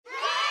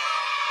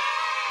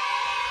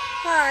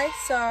Hi,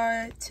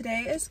 so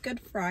today is Good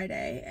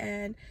Friday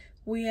and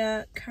we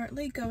are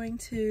currently going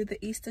to the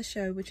Easter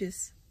show, which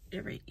is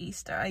every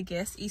Easter, I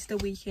guess, Easter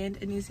weekend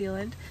in New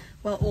Zealand,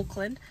 well,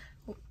 Auckland.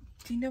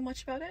 Do you know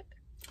much about it?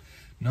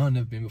 No, I've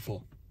never been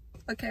before.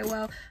 Okay,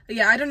 well,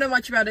 yeah, I don't know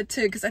much about it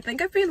too, because I think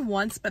I've been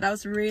once, but I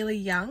was really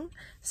young.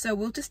 So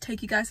we'll just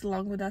take you guys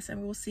along with us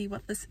and we'll see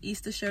what this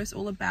Easter show is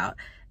all about.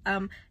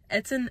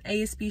 It's in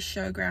ASB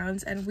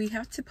Showgrounds and we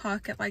have to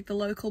park at like the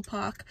local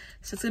park.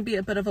 So it's going to be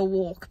a bit of a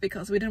walk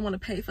because we didn't want to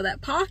pay for that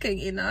parking,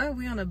 you know?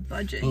 We're on a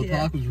budget here. The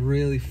park was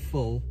really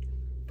full,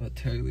 but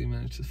totally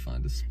managed to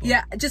find a spot.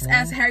 Yeah, just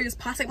as Harry was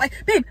passing,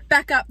 like, babe,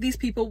 back up. These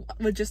people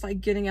were just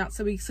like getting out,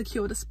 so we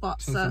secured a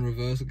spot. So in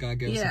reverse, the guy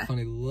gave us a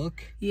funny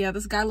look. Yeah,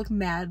 this guy looked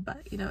mad,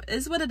 but you know, it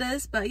is what it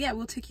is. But yeah,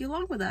 we'll take you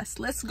along with us.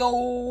 Let's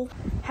go.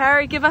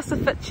 Harry, give us a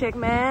fit check,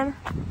 man.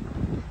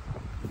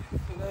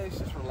 Today's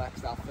just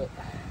relaxed outfit.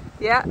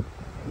 Yeah.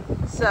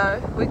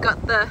 So we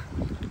got the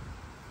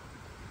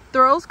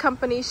Thrills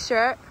Company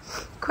shirt,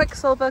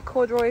 Quicksilver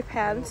corduroy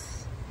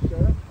pants.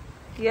 Sure.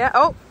 Yeah.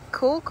 Oh,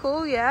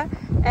 cool. Yeah.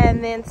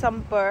 And then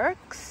some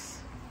Birks.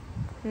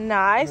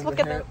 Nice. Look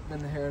at that. And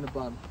the hair in a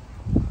bun.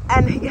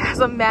 And he has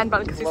a man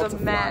bun because he's a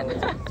man.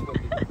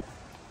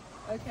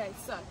 Okay,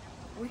 so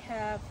we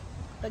have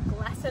the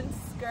Glassons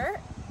skirt,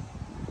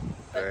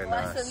 the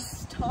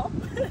Glassons top,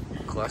 the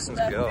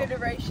girl.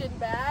 Federation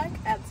bag,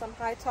 and some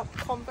high top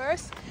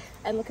Converse.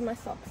 And look at my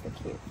socks, they're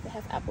cute. They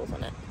have apples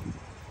on it.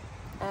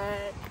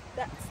 And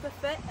that's the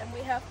fit. And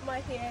we have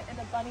my hair in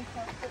a bunny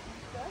top for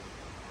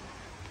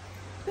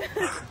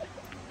Easter.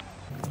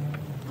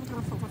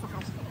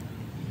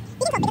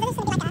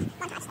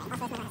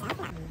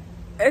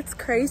 It's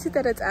crazy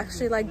that it's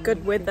actually like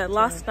good weather.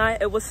 Last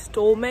night it was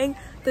storming.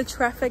 The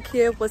traffic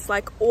here was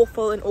like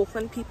awful in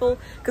Auckland, people,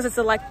 because it's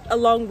like a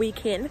long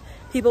weekend.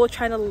 People were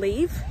trying to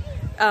leave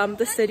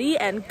the city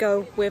and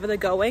go wherever they're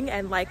going,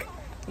 and like,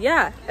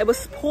 yeah, it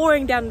was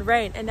pouring down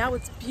rain, and now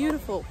it's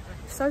beautiful,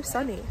 so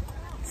sunny,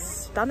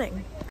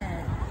 stunning.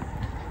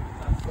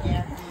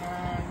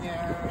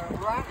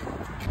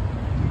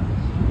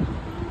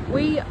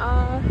 We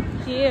are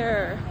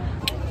here.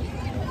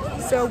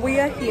 So we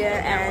are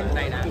here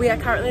and we are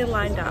currently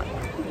lined up.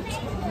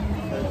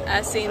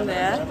 As seen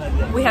there,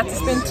 we have to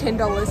spend $10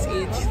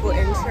 each for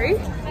entry.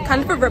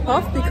 Kind of a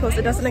rip-off because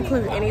it doesn't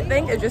include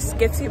anything. It just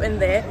gets you in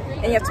there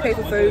and you have to pay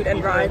for food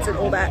and rides and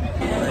all that.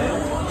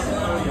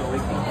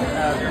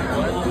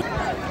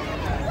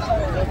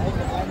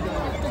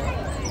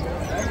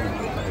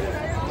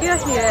 We are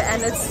here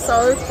and it's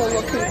so full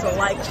of people.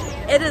 Like,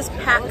 it is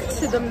packed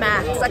to the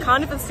max. I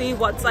can't even see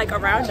what's like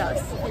around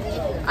us.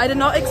 I did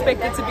not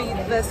expect it to be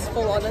this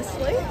full,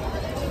 honestly,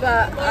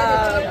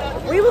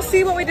 but we will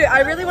see what we do.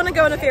 I really want to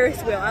go on a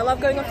Ferris wheel. I love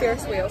going on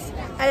Ferris wheels,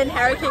 and then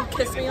Harry can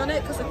kiss me on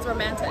it because it's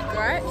romantic,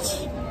 right?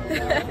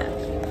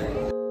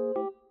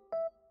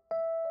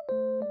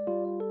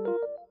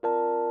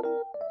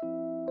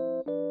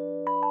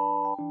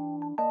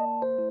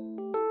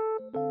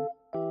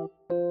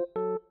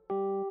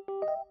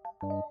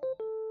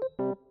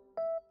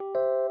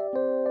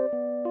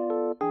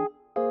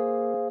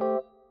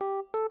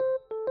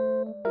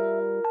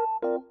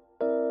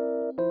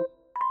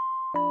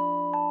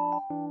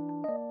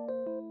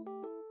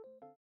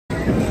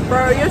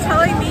 Bro, you're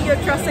telling me you're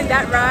trusting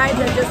that ride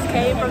that just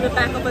came from the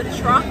back of a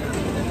truck?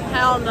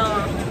 Hell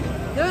no.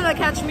 You're gonna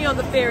catch me on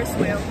the Ferris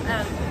wheel,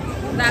 and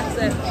that's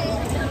it.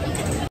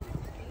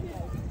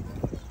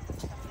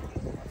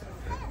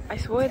 I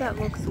swear that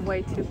looks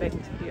way too big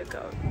to be a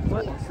goat.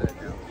 What?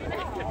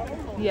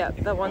 Yeah,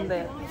 that one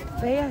there.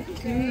 They are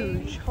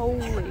huge.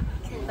 Holy.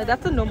 Like,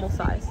 that's a normal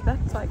size.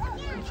 That's like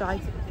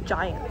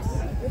giants.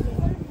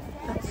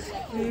 That's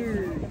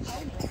huge.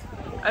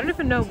 I don't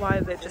even know why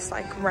they're just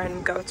like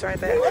random goats right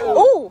there.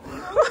 Oh!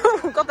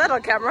 Got that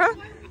on camera.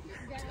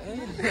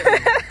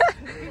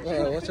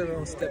 Well, watch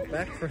everyone step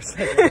back for a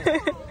second.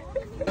 Real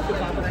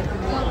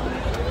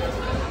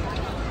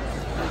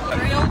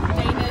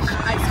Danish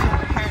ice cream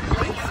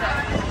apparently, so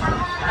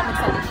I'm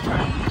excited to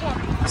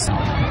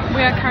try.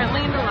 We are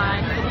currently in the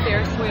line for the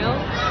Ferris wheel.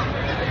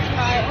 Let's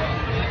try it.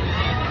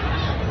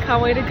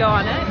 Can't wait to go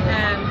on it,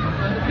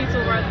 and the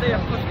people right there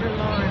pushing in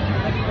line.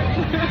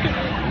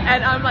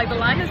 And I'm like, the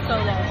line is so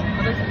long,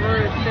 but it's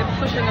rude. They're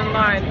pushing in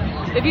line.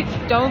 If you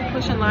don't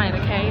push in line,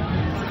 okay,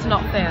 it's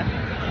not fair.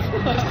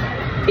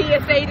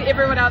 PSA to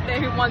everyone out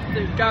there who wants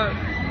to, don't.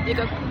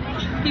 Because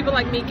people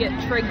like me get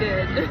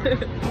triggered.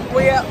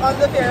 We are on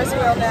the Ferris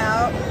wheel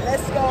now.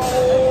 Let's go.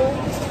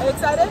 Are you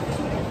excited?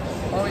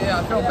 Oh yeah,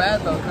 I feel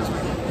bad though because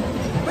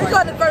we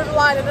got in front of the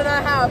line. I don't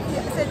know how.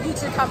 He said you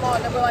two come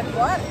on, and we're like,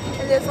 what?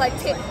 And there's like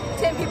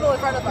 10 people in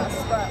front of us,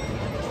 but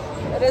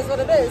it is what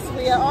it is.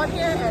 We are on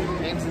here and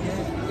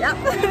yep.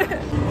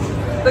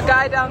 The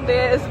guy down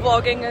there is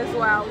vlogging as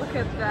well. Look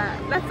at that.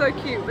 That's so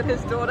cute with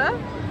his daughter.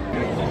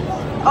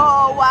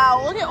 Oh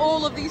wow, look at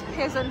all of these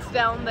peasants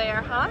down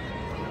there, huh?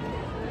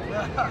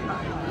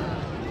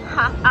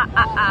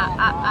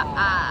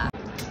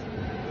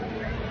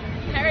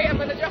 Harry, I'm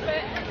gonna drop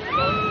it.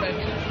 Don't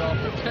mention drop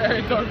it.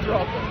 Harry, don't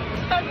drop it.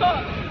 I'm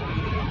not.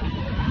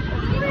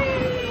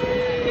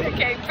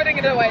 Okay, putting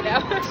it away now.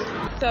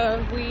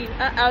 So we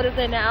are out of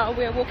there now.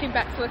 We're walking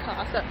back to the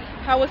car. So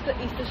how was the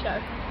Easter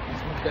show? It's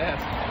the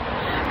best.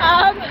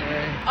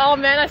 Oh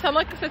man, I sound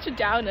like such a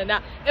downer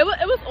now. It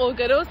was all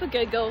good. It was a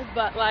giggle,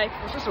 but like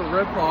It's just a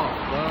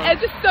rip-off, bro. it's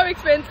just so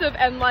expensive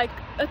and like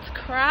it's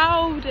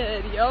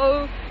crowded,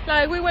 yo.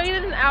 Like we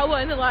waited an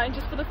hour in the line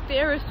just for the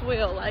Ferris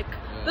wheel. Like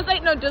this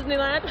ain't no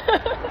Disneyland,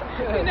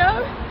 you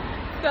know.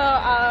 So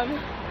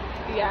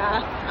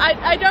yeah,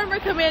 I don't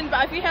recommend,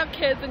 but if you have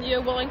kids and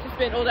you're willing to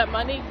spend all that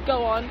money,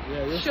 go on.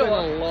 Yeah, you'll sure.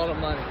 spend a lot of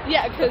money.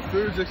 Yeah, because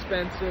food's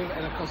expensive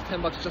and it costs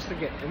 $10 just to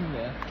get in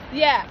there.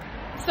 yeah.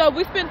 So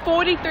we spent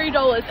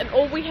 $43 and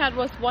all we had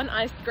was one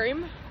ice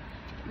cream,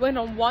 went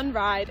on one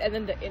ride and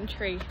then the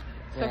entry.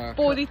 So Wow,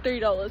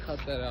 $43. Cut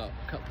that out.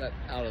 Cut that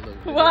out of the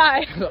video.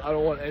 Why? I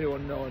don't want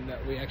anyone knowing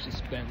that we actually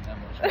spent that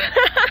much.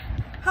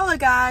 Hello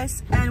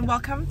guys, and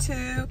welcome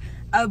to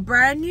a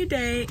brand new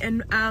day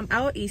in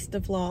our Easter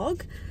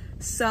vlog.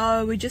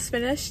 So we just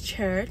finished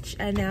church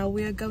and now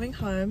we're going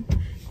home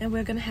and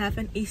we're gonna have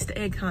an Easter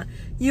egg hunt.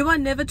 You are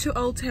never too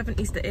old to have an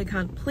Easter egg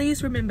hunt.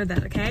 Please remember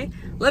that, okay?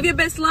 Live your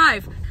best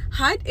life.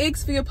 Hide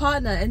eggs for your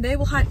partner and they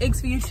will hide eggs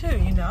for you too,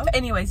 you know? But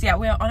anyways, yeah,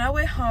 we're on our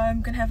way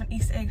home, gonna have an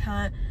Easter egg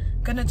hunt,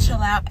 gonna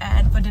chill out,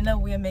 and for dinner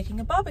we are making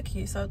a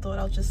barbecue. So I thought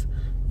I'll just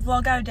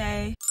vlog our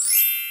day.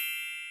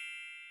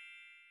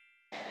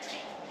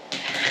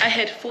 I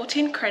had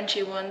 14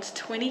 crunchy ones,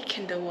 20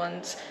 Kinder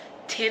ones,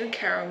 10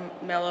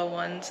 caramello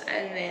ones,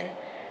 and then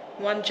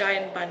 1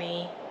 giant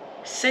bunny,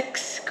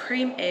 6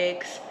 cream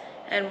eggs,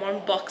 and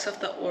 1 box of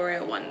the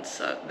Oreo ones.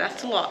 So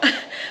that's a lot.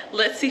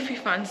 Let's see if he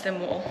finds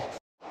them all.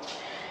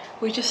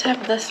 We just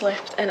have this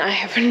left and I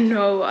have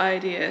no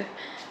idea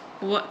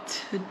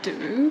what to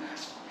do.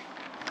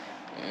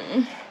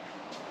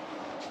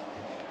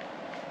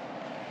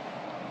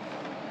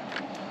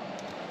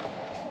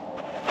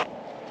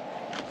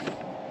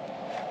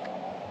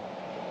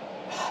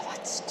 Oh,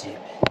 that's stupid.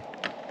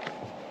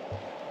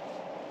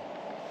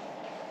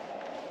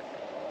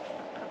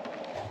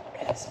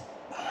 It's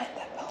behind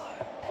that pillow.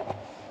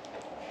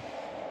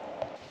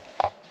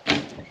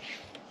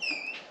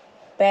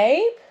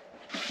 Babe?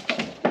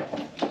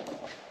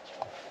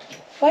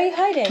 Why are you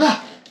hiding?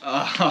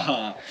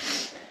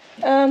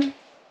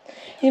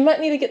 You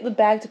might need to get the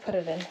bag to put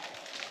it in.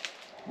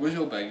 Where's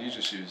your bag? You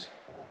just use.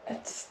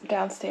 It's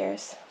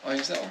downstairs. I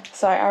use that one.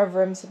 Sorry, our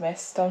room's a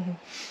mess. Don't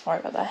worry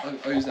about that.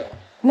 I use that one.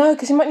 No,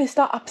 because you might need to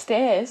start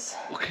upstairs.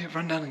 Okay,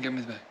 run down and get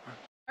me the bag. Run.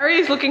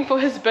 Harry's looking for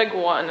his big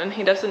one and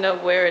he doesn't know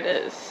where it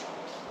is.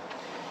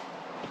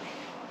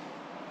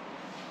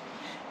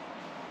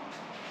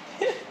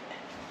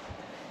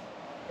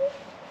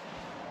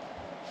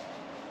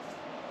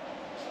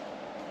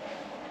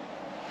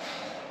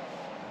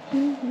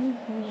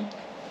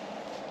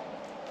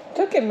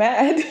 Don't get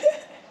mad.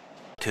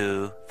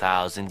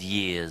 2,000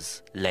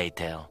 years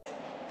later.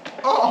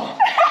 Oh!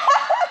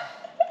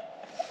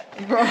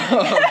 Bro!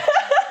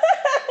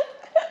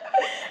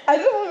 I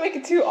didn't want to make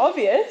it too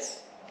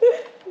obvious,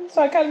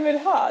 so I kind of made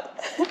it hard.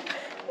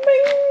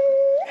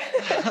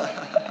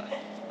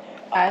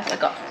 Guys, I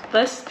got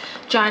this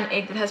giant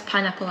egg that has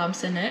pineapple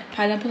lumps in it.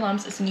 Pineapple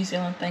lumps is a New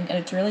Zealand thing and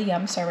it's really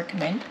yum, so I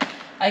recommend.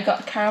 I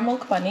got caramel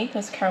bunny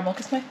because caramel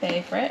is my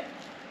favorite.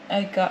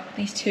 I got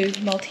these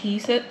 2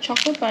 Maltese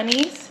chocolate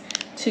bunnies,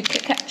 2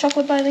 Kit Kat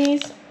chocolate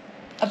bunnies,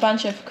 a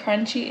bunch of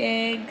crunchy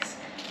eggs,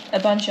 a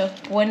bunch of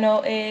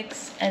bueno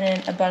eggs, and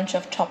then a bunch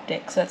of chopped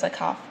eggs. So that's like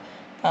half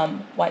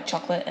white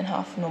chocolate and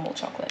half normal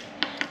chocolate.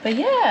 But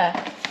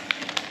yeah,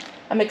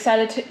 I'm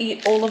excited to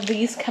eat all of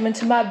these, come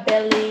into my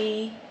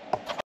belly.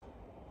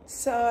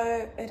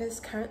 So it is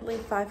currently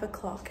 5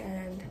 o'clock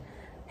and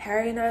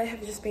Harry and I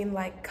have just been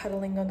like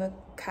cuddling on the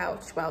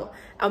couch. Well,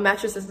 our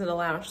mattress isn't a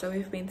lounge, so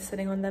we've been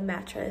sitting on the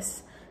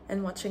mattress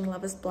and watching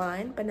Love is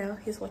Blind, but now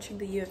he's watching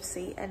the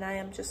UFC and I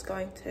am just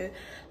going to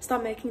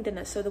start making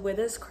dinner. So the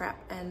weather's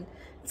crap and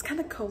it's kind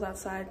of cold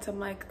outside, so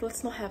I'm like,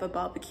 let's not have a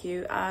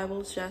barbecue. I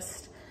will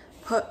just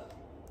put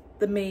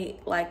the meat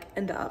like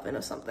in the oven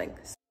or something.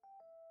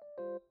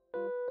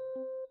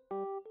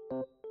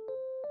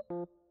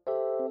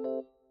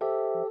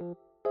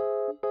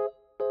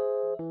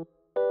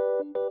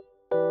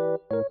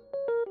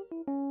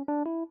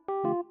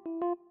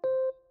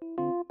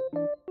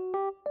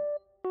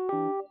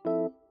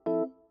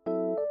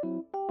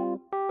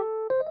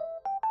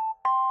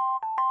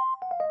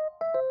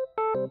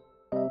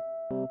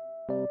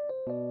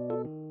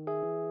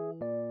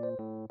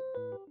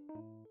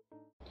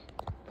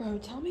 Bro,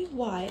 tell me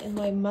why in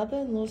my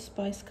mother-in-law's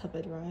spice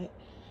cupboard, right?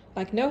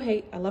 Like, no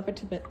hate, I love her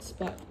to bits,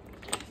 but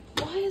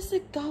why is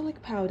there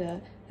garlic powder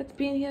that's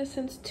been here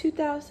since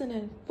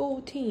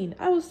 2014?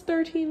 I was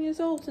 13 years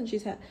old since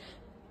she's had.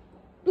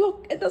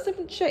 Look, it doesn't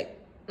even shake.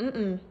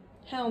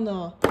 Hell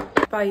no.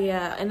 But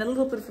yeah, and a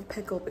little bit of a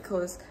pickle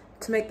because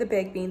to make the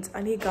baked beans,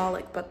 I need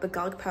garlic, but the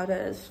garlic powder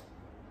is...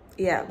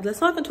 Yeah,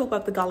 let's not even talk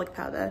about the garlic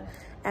powder.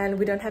 And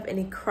we don't have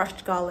any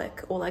crushed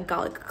garlic or like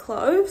garlic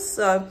cloves,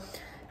 so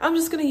I'm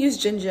just gonna use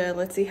ginger.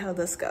 Let's see how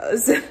this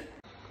goes.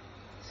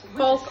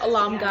 False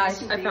alarm,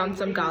 guys. I found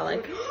some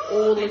garlic.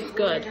 All is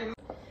good.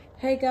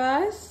 Hey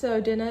guys, so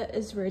dinner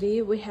is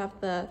ready. We have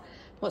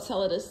what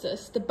salad is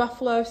this? The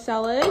buffalo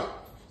salad.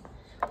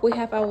 We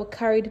have our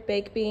curried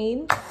baked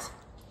beans.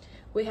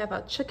 We have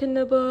our chicken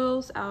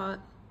nibbles, our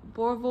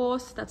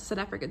boerewors, that's South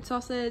African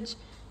sausage.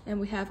 And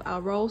we have our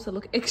rolls that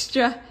look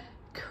extra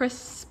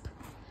crisp.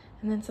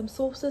 And then some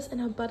sauces and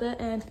our butter,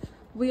 and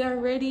we are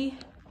ready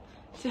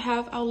to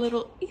have our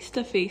little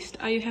Easter feast.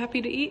 Are you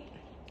happy to eat?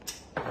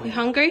 You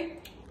hungry?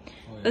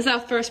 This is our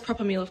first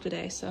proper meal of the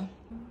day, so.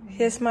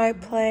 Here's my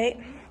plate.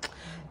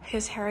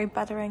 Here's Harry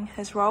buttering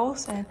his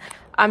rolls, and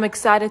I'm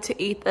excited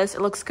to eat this.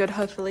 It looks good,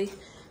 hopefully.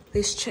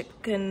 These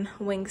chicken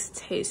wings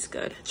taste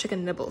good.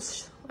 Chicken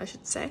nibbles, I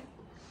should say.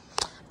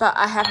 But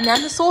I have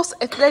nana sauce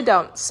if they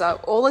don't, so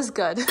all is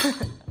good.